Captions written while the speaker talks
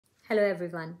Hello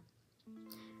everyone.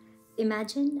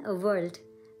 Imagine a world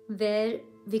where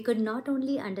we could not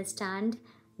only understand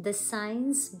the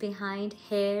science behind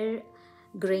hair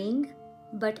graying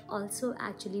but also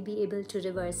actually be able to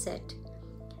reverse it.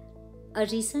 A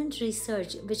recent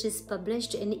research which is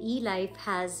published in eLife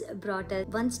has brought us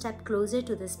one step closer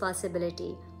to this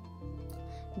possibility.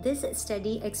 This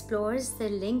study explores the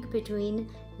link between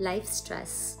life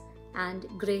stress and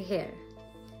gray hair,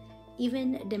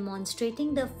 even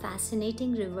demonstrating the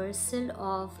fascinating reversal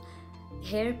of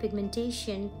hair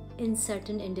pigmentation in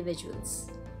certain individuals.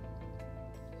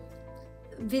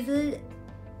 We will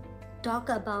talk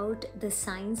about the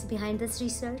science behind this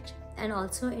research and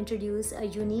also introduce a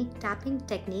unique tapping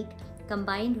technique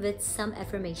combined with some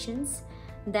affirmations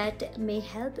that may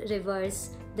help reverse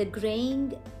the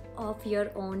graying of your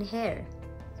own hair.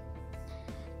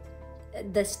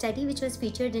 The study, which was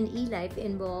featured in eLife,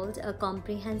 involved a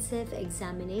comprehensive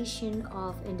examination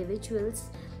of individuals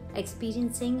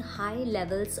experiencing high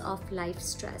levels of life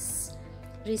stress.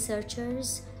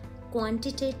 Researchers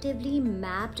quantitatively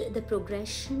mapped the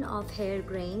progression of hair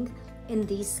graying in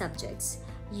these subjects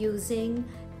using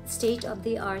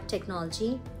state-of-the-art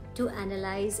technology to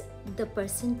analyze the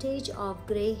percentage of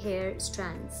gray hair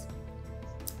strands.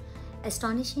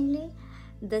 Astonishingly,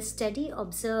 the study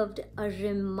observed a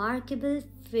remarkable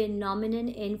phenomenon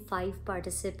in 5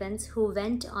 participants who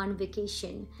went on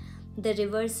vacation: the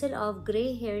reversal of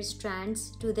gray hair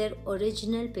strands to their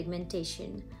original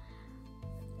pigmentation.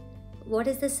 What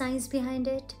is the science behind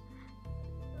it?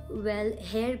 Well,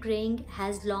 hair graying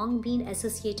has long been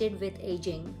associated with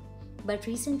aging, but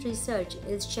recent research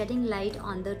is shedding light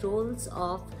on the roles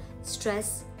of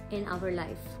stress in our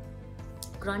life.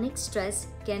 Chronic stress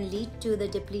can lead to the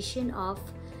depletion of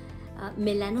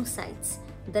melanocytes,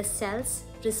 the cells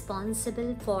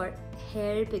responsible for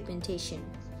hair pigmentation.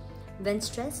 When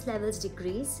stress levels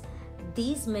decrease,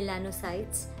 these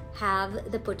melanocytes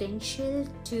have the potential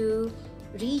to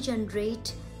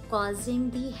regenerate,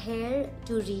 causing the hair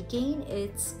to regain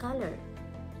its color.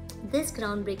 This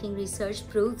groundbreaking research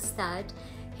proves that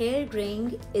hair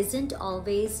graying isn't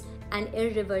always an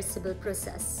irreversible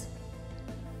process.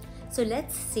 So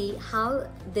let's see how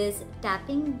this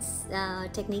tapping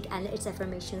technique and its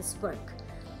affirmations work.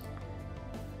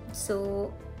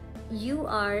 So you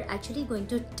are actually going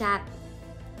to tap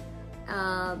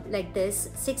like this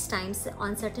 6 times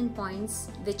on certain points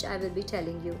which I will be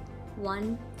telling you.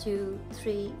 1, 2,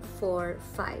 3, 4,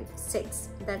 5, 6.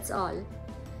 That's all.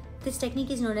 This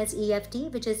technique is known as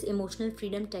EFT, which is Emotional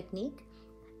Freedom Technique,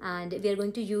 and we are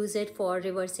going to use it for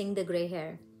reversing the gray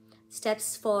hair.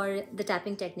 Steps for the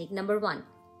tapping technique. Number 1,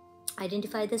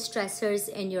 identify the stressors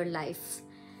in your life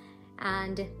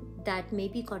and that may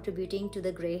be contributing to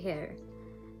the gray hair,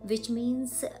 which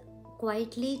means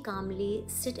quietly, calmly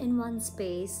sit in one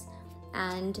space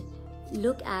and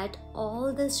look at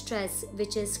all the stress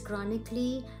which is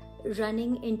chronically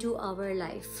running into our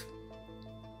life,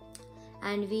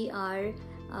 and we are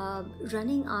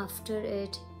running after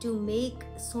it to make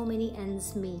so many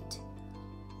ends meet.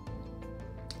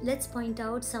 Let's point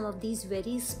out some of these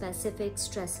very specific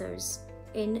stressors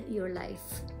in your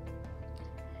life.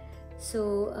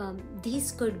 So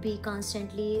these could be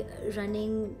constantly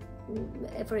running,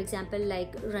 for example,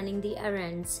 like running the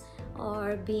errands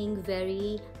or being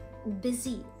very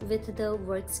busy with the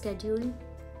work schedule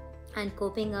and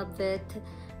coping up with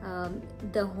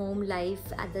the home life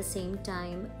at the same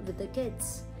time with the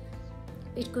kids.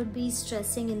 It could be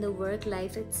stressing in the work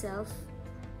life itself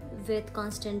with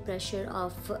constant pressure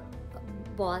of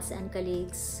boss and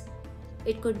colleagues.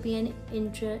 It could be an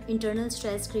internal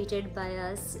stress created by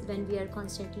us when we are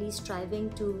constantly striving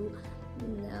to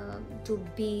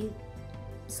be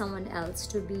someone else,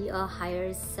 to be a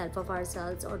higher self of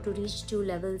ourselves, or to reach to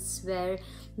levels where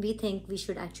we think we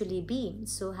should actually be.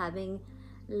 So having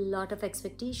a lot of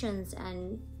expectations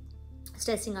and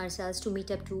stressing ourselves to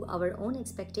meet up to our own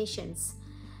expectations.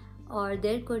 Or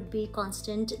there could be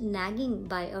constant nagging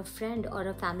by a friend or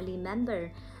a family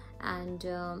member, and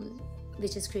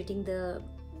which is creating the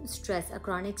stress, a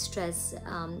chronic stress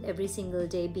every single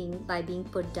day by being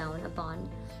put down upon.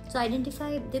 So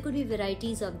identify, there could be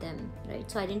varieties of them, right?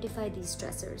 So identify these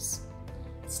stressors.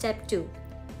 Step 2,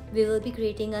 we will be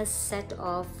creating a set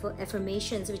of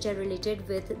affirmations which are related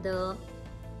with the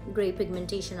gray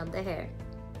pigmentation of the hair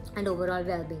and overall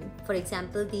well-being. For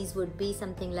example, these would be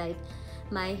something like,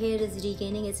 my hair is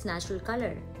regaining its natural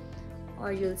color,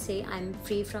 or you'll say, I'm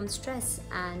free from stress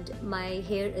and my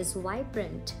hair is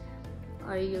vibrant,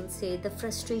 or you'll say, the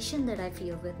frustration that I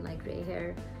feel with my gray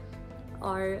hair,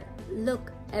 or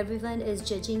look, everyone is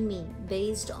judging me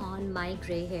based on my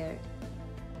gray hair.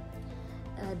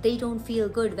 they don't feel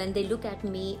good when they look at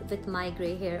me with my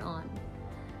gray hair on.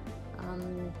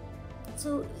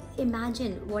 So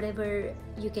imagine whatever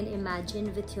you can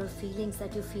imagine with your feelings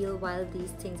that you feel while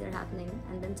these things are happening.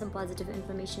 And then some positive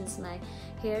informations: my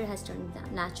hair has turned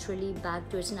naturally back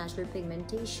to its natural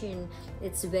pigmentation,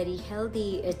 it's very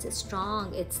healthy, it's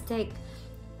strong, it's thick,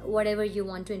 whatever you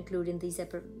want to include in these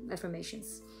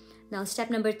affirmations. Now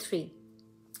step number 3.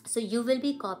 So you will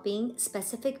be copying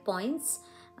specific points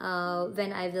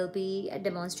when I will be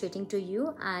demonstrating to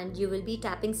you, and you will be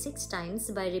tapping 6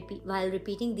 times while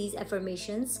repeating these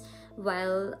affirmations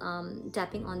while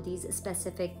tapping on these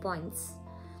specific points.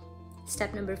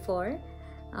 Step number 4.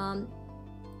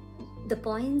 The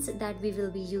points that we will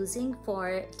be using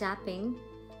for tapping,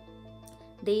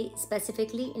 they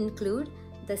specifically include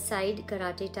the side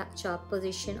karate chop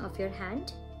position of your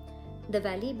hand, the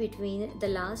valley between the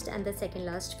last and the second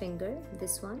last finger,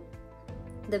 this one,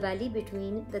 the valley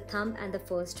between the thumb and the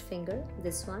first finger,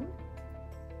 this one,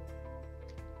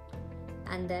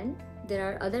 and then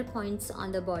there are other points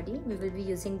on the body, we will be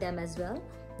using them as well,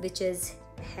 which is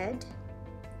head,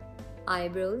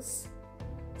 eyebrows,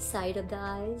 side of the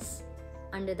eyes,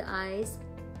 under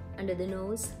the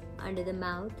nose, under the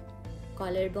mouth,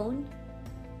 collarbone,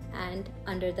 and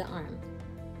under the arm.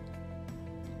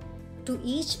 To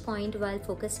each point, while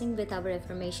focusing with our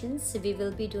affirmations, we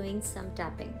will be doing some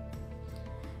tapping.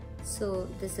 So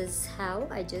this is how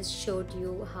I just showed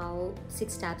you how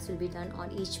 6 taps will be done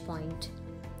on each point.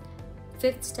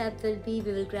 5th step will be,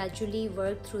 we will gradually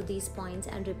work through these points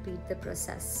and repeat the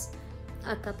process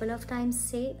a couple of times,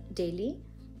 say daily,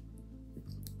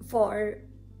 for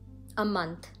a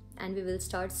month, and we will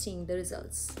start seeing the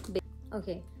results.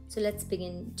 Okay, so let's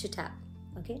begin to tap.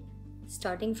 Okay,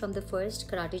 starting from the first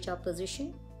karate chop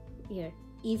position here.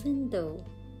 Even though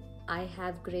I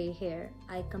have gray hair,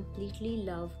 I completely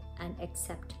love and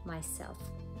accept myself.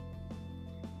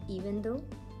 Even though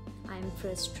I am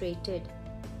frustrated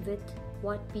with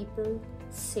what people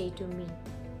say to me,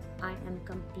 I am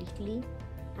completely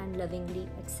and lovingly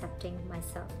accepting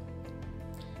myself.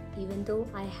 Even though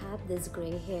I have this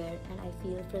gray hair and I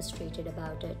feel frustrated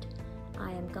about it,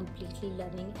 I am completely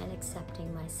loving and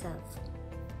accepting myself.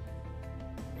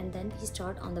 And then we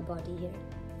start on the body here.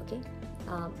 Okay,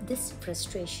 this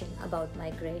frustration about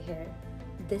my gray hair,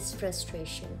 this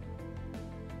frustration,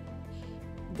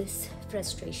 this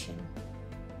frustration,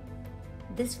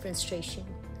 this frustration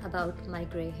about my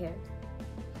gray hair,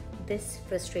 this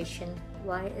frustration,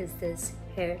 why is this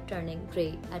hair turning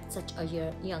gray at such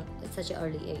an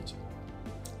early age,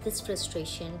 this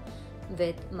frustration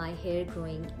with my hair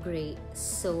growing gray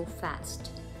so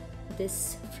fast,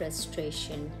 this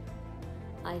frustration,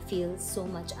 I feel so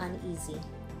much uneasy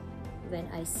when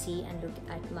I see and look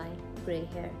at my gray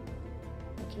hair.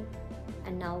 Okay,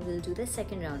 and now we'll do the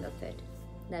second round of it.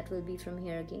 That will be from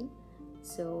here again.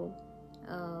 So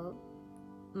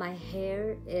my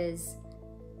hair is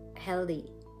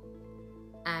healthy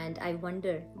and I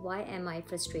wonder, why am I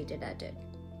frustrated at it?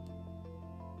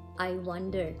 I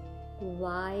wonder,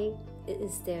 why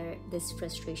is there this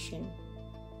frustration?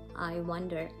 I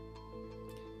wonder,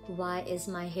 why is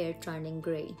my hair turning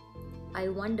gray? I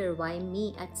wonder why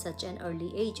me at such an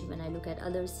early age when I look at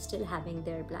others still having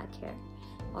their black hair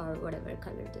or whatever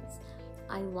color it is.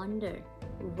 I wonder,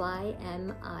 why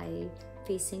am I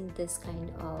facing this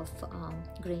kind of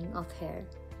graying of hair?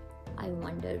 I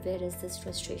wonder, where is this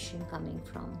frustration coming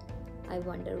from? I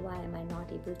wonder, why am I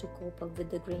not able to cope up with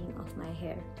the graying of my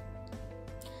hair?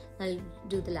 I'll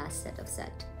do the last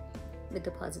set with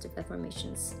the positive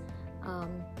affirmations.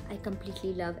 I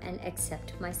completely love and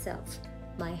accept myself.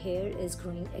 My hair is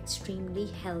growing extremely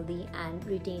healthy and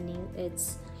retaining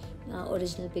its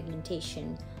original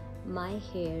pigmentation. My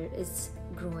hair is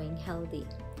growing healthy.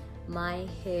 My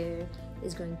hair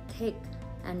is growing thick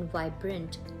and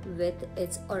vibrant with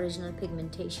its original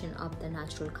pigmentation of the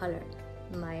natural color.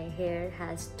 My hair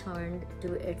has turned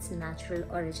to its natural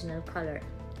original color.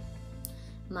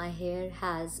 My hair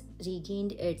has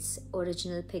regained its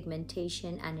original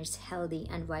pigmentation and it's healthy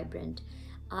and vibrant.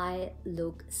 I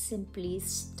look simply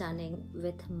stunning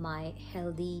with my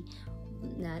healthy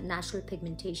natural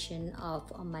pigmentation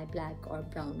of my black or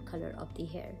brown color of the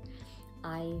hair.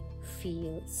 I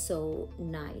feel so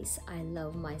nice. I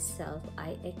love myself.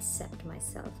 I accept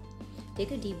myself.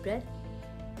 Take a deep breath.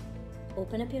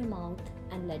 Open up your mouth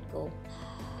and let go.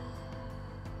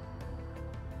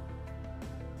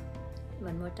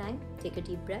 One more time. Take a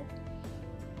deep breath.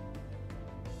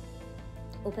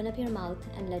 Open up your mouth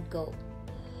and let go.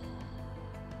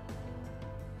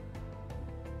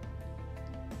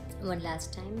 One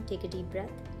last time. Take a deep breath.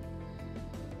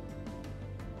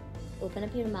 Open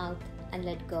up your mouth and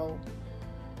let go.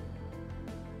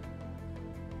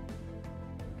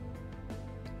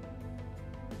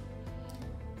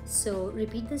 So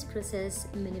repeat this process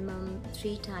minimum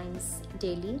 3 times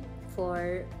daily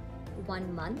for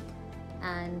 1 month,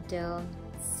 and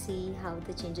see how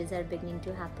the changes are beginning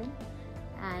to happen.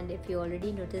 And if you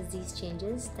already notice these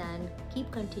changes, then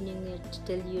keep continuing it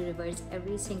till you reverse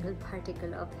every single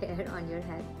particle of hair on your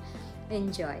head.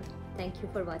 Enjoy. Thank you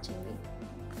for watching me.